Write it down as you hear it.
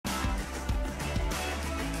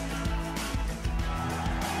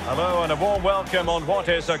Hello and a warm welcome on what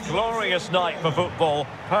is a glorious night for football.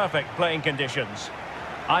 Perfect playing conditions.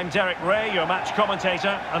 I'm Derek Ray, your match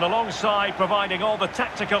commentator, and alongside providing all the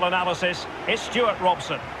tactical analysis is Stuart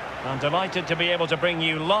Robson. I'm delighted to be able to bring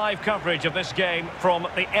you live coverage of this game from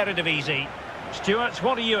the Eredivisie. Stuart,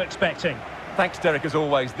 what are you expecting? Thanks, Derek, as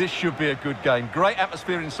always. This should be a good game. Great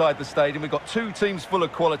atmosphere inside the stadium. We've got two teams full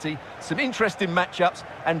of quality, some interesting matchups,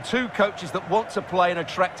 and two coaches that want to play an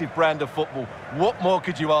attractive brand of football. What more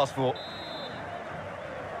could you ask for?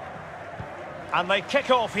 And they kick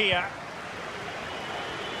off here.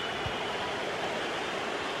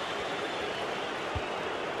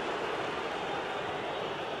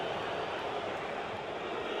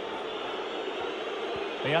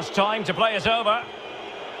 He has time to play it over.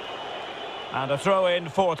 And a throw-in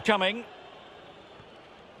forthcoming.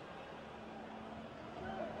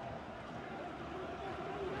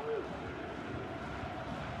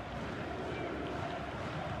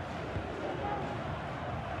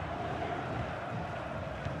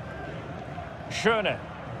 Schöne.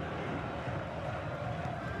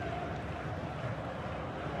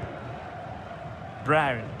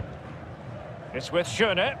 Brown. It's with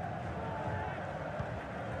Schöne.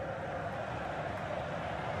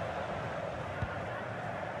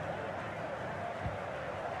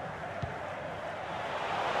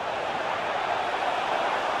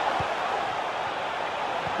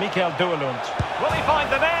 Will he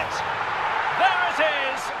find the net? There it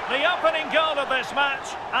is! The opening goal of this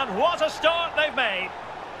match, and what a start they've made.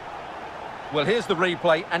 Well, here's the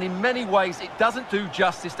replay, and in many ways it doesn't do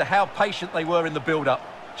justice to how patient they were in the build-up.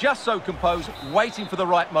 Just so composed, waiting for the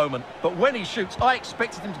right moment. But when he shoots, I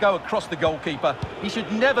expected him to go across the goalkeeper. He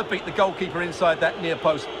should never beat the goalkeeper inside that near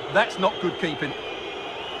post. That's not good keeping.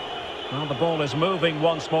 Well, the ball is moving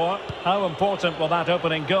once more. How important will that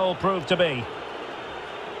opening goal prove to be?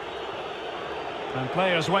 And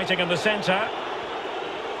players waiting in the centre.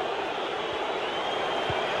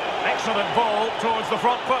 Excellent ball towards the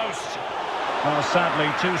front post. Well,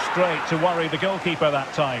 sadly, too straight to worry the goalkeeper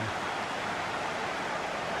that time.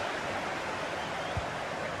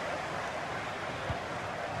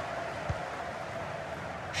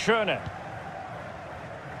 Schöne.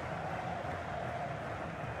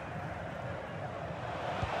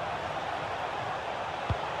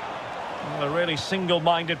 A really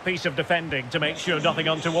single-minded piece of defending to make sure nothing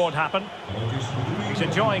untoward happened. He's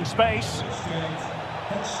enjoying space.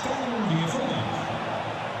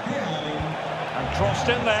 And crossed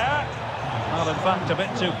in there. Well, in fact, a bit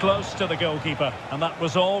too close to the goalkeeper. And that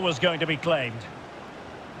was always going to be claimed.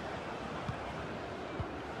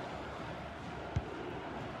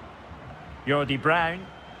 Jordi Brown.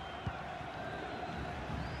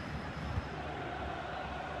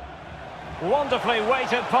 Wonderfully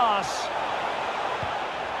weighted pass.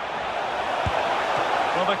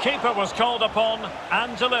 Well, the keeper was called upon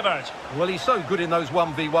and delivered. Well, he's so good in those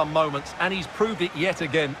 1v1 moments, and he's proved it yet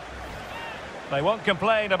again. They won't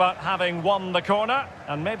complain about having won the corner,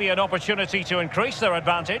 and maybe an opportunity to increase their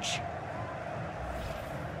advantage.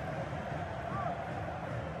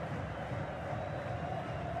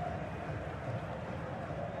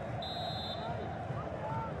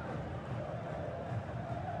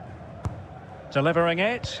 Delivering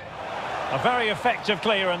it. A very effective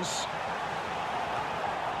clearance.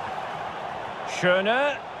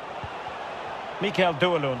 Schöne. Michael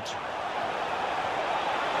Duelund.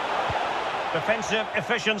 Defensive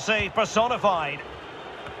efficiency personified.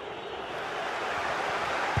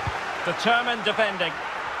 Determined defending.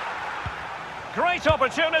 Great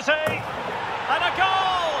opportunity. And a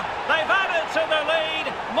goal! They've added to their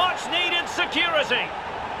lead. Much needed security.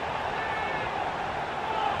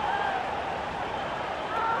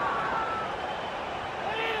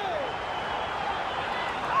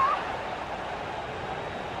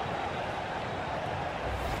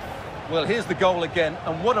 Well, here's the goal again,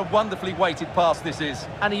 and what a wonderfully weighted pass this is.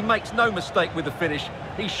 And he makes no mistake with the finish.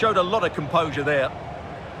 He showed a lot of composure there.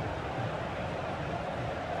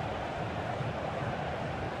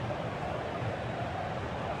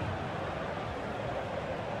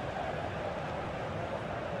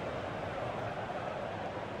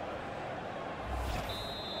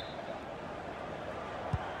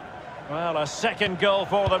 Well, a second goal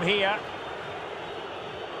for them here.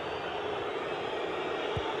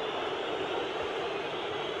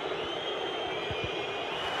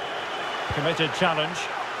 Committed challenge.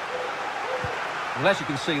 Well, as you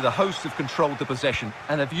can see, the hosts have controlled the possession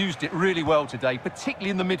and have used it really well today, particularly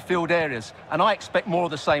in the midfield areas. And I expect more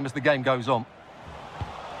of the same as the game goes on.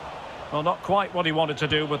 Well, not quite what he wanted to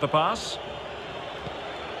do with the pass.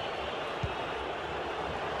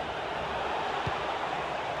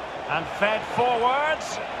 And fed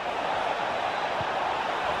forwards.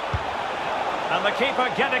 And the keeper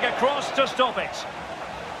getting across to stop it.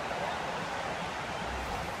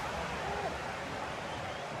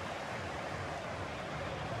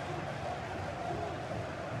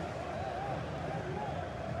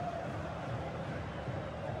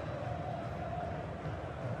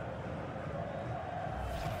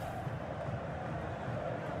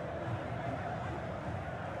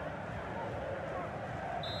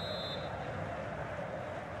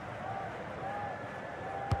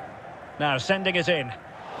 Now sending it in.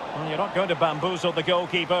 Well, you're not going to bamboozle the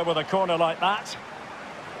goalkeeper with a corner like that.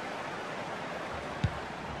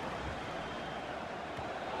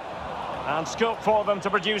 And scope for them to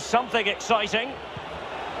produce something exciting.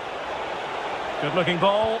 Good looking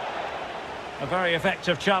ball. A very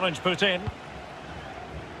effective challenge put in.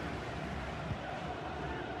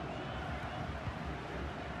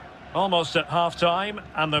 Almost at half-time,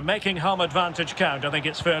 and they're making home advantage count, I think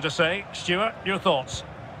it's fair to say. Stuart, your thoughts?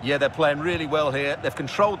 Yeah, they're playing really well here. They've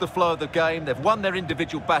controlled the flow of the game, they've won their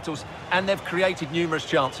individual battles, and they've created numerous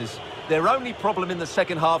chances. Their only problem in the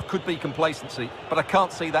second half could be complacency, but I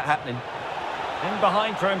can't see that happening. In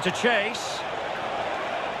behind for him to chase.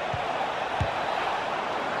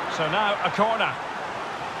 So now a corner.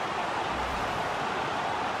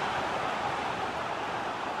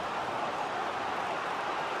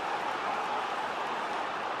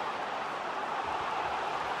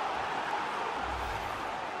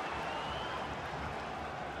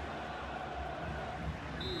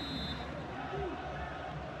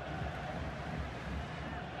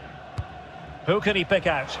 Who can he pick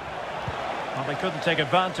out? Well, they couldn't take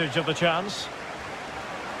advantage of the chance.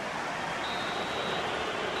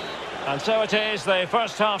 And so it is, the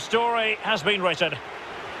first half story has been written.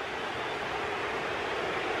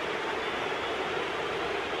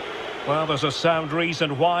 Well, there's a sound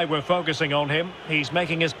reason why we're focusing on him. He's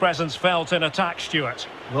making his presence felt in attack, Stuart.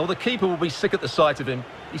 Well, the keeper will be sick at the sight of him.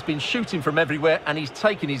 He's been shooting from everywhere and he's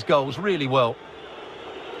taken his goals really well.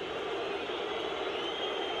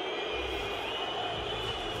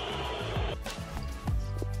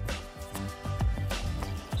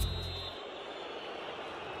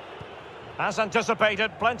 As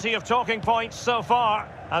anticipated, plenty of talking points so far.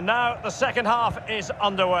 And now the second half is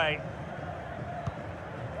underway.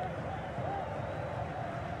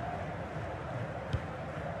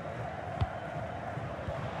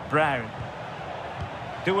 Brown.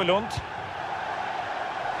 Duelund.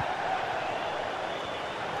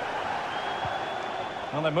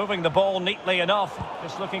 Well, they're moving the ball neatly enough.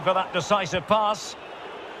 Just looking for that decisive pass.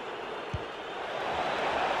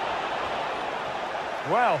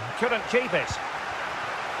 Well, couldn't keep it.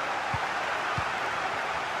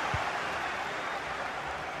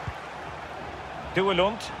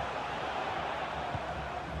 Duelund.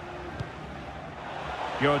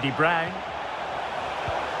 Jordi Brown.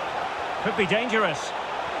 Could be dangerous.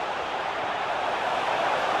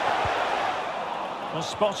 Well,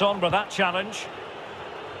 spot on with that challenge.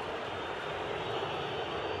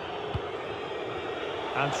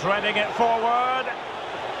 And threading it forward.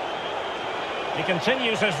 He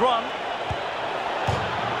continues his run.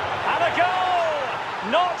 And a goal!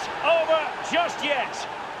 Not over just yet.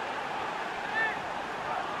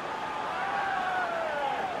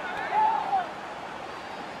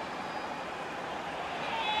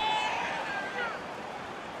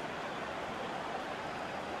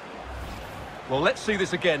 Well, let's see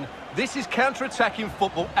this again. This is counter-attacking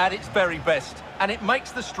football at its very best, and it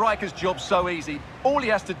makes the striker's job so easy. All he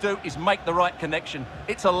has to do is make the right connection.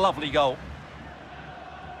 It's a lovely goal.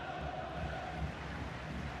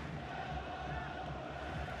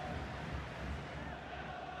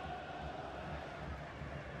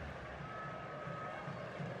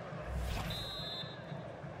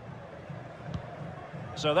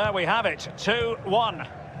 So there we have it, 2-1.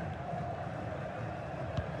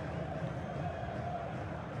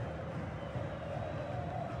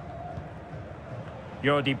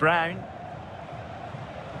 Jordi Brown.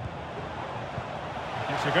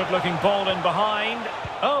 It's a good-looking ball in behind.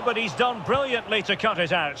 Oh, but he's done brilliantly to cut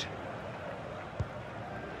it out.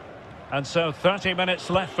 And so 30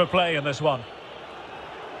 minutes left for play in this one.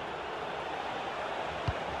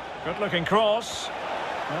 Good-looking cross.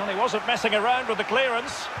 Well, he wasn't messing around with the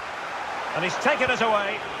clearance. And he's taken it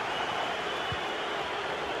away.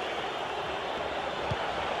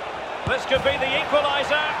 This could be the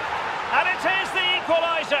equaliser. And it is the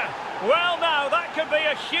equaliser. Well, now, that could be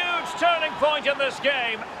a huge turning point in this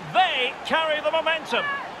game. They carry the momentum.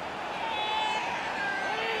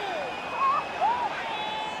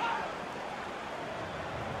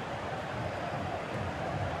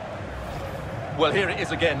 Well, here it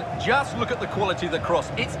is again. Just look at the quality of the cross.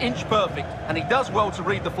 It's inch perfect, and he does well to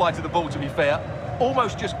read the flight of the ball, to be fair.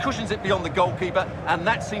 Almost just cushions it beyond the goalkeeper, and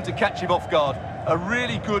that seemed to catch him off guard. A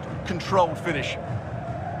really good, controlled finish.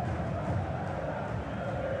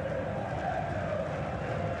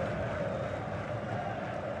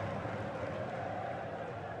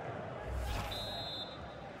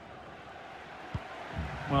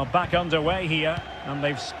 Well, back underway here, and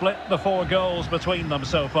they've split the 4 goals between them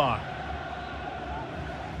so far.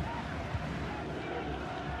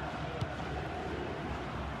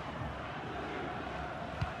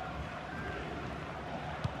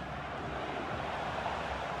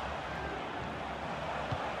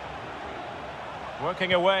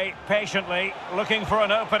 Working away patiently, looking for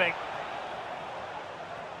an opening.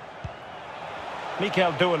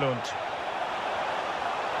 Mikel Duelund.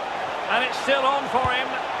 And it's still on for him.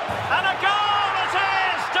 And a goal it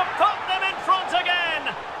is to put them in front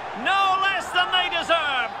again. No less than they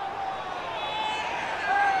deserve.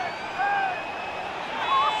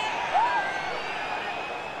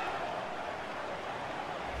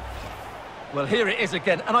 Well, here it is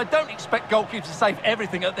again, and I don't expect goalkeepers to save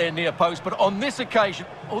everything at their near post, but on this occasion,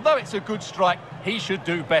 although it's a good strike, he should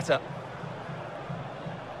do better.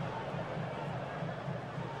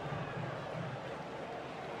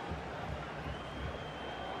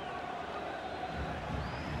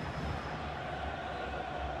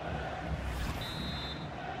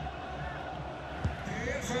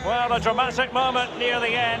 Well, a dramatic moment near the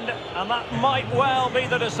end, and that might well be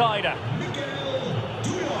the decider.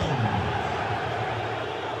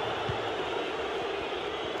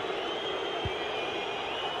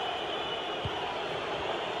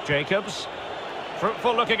 Jacobs,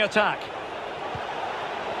 fruitful looking attack.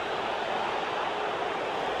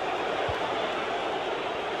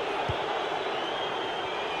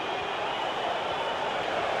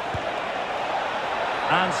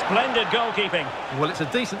 And splendid goalkeeping. Well, it's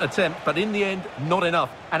a decent attempt, but in the end, not enough.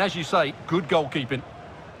 And as you say, good goalkeeping.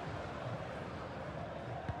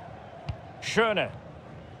 Schöne.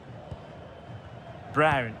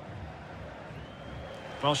 Brown.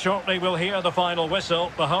 Well, shortly we'll hear the final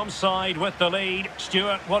whistle. The home side with the lead.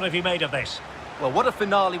 Stuart, what have you made of this? Well, what a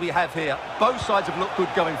finale we have here. Both sides have looked good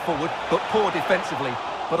going forward, but poor defensively.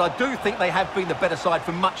 But I do think they have been the better side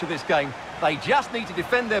for much of this game. They just need to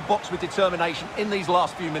defend their box with determination in these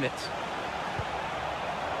last few minutes.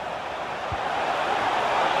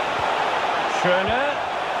 Schöne.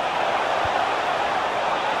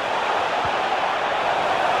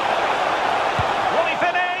 Will he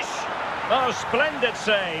finish? Oh, splendid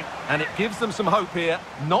save. And it gives them some hope here.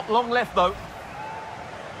 Not long left, though.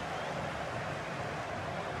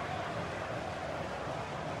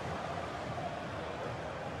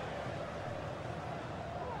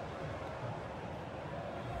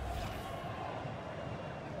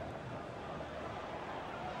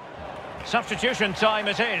 Substitution time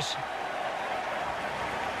it is.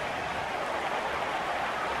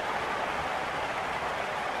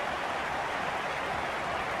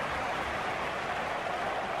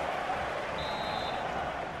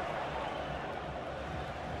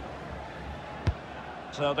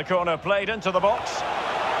 So the corner played into the box.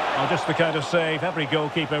 Well, just the kind of save every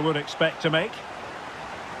goalkeeper would expect to make.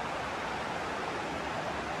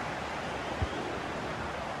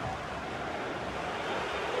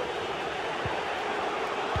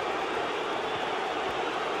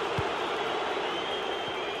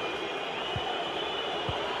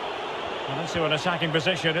 Into an attacking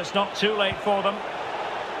position, it's not too late for them.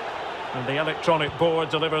 And the electronic board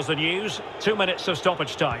delivers the news. 2 minutes of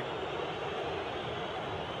stoppage time.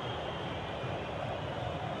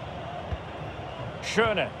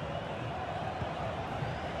 Schöne.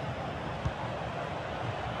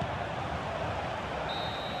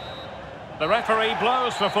 The referee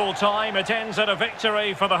blows for full time. It ends at a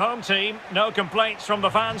victory for the home team. No complaints from the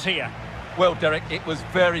fans here. Well, Derek, it was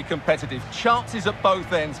very competitive. Chances at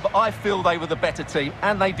both ends, but I feel they were the better team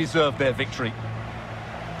and they deserved their victory.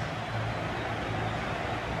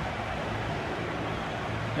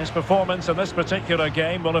 His performance in this particular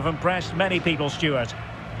game will have impressed many people, Stuart.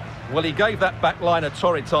 Well, he gave that back line a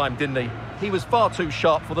torrid time, didn't he? He was far too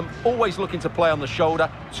sharp for them, always looking to play on the shoulder,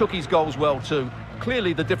 took his goals well too.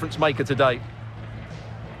 Clearly the difference maker today.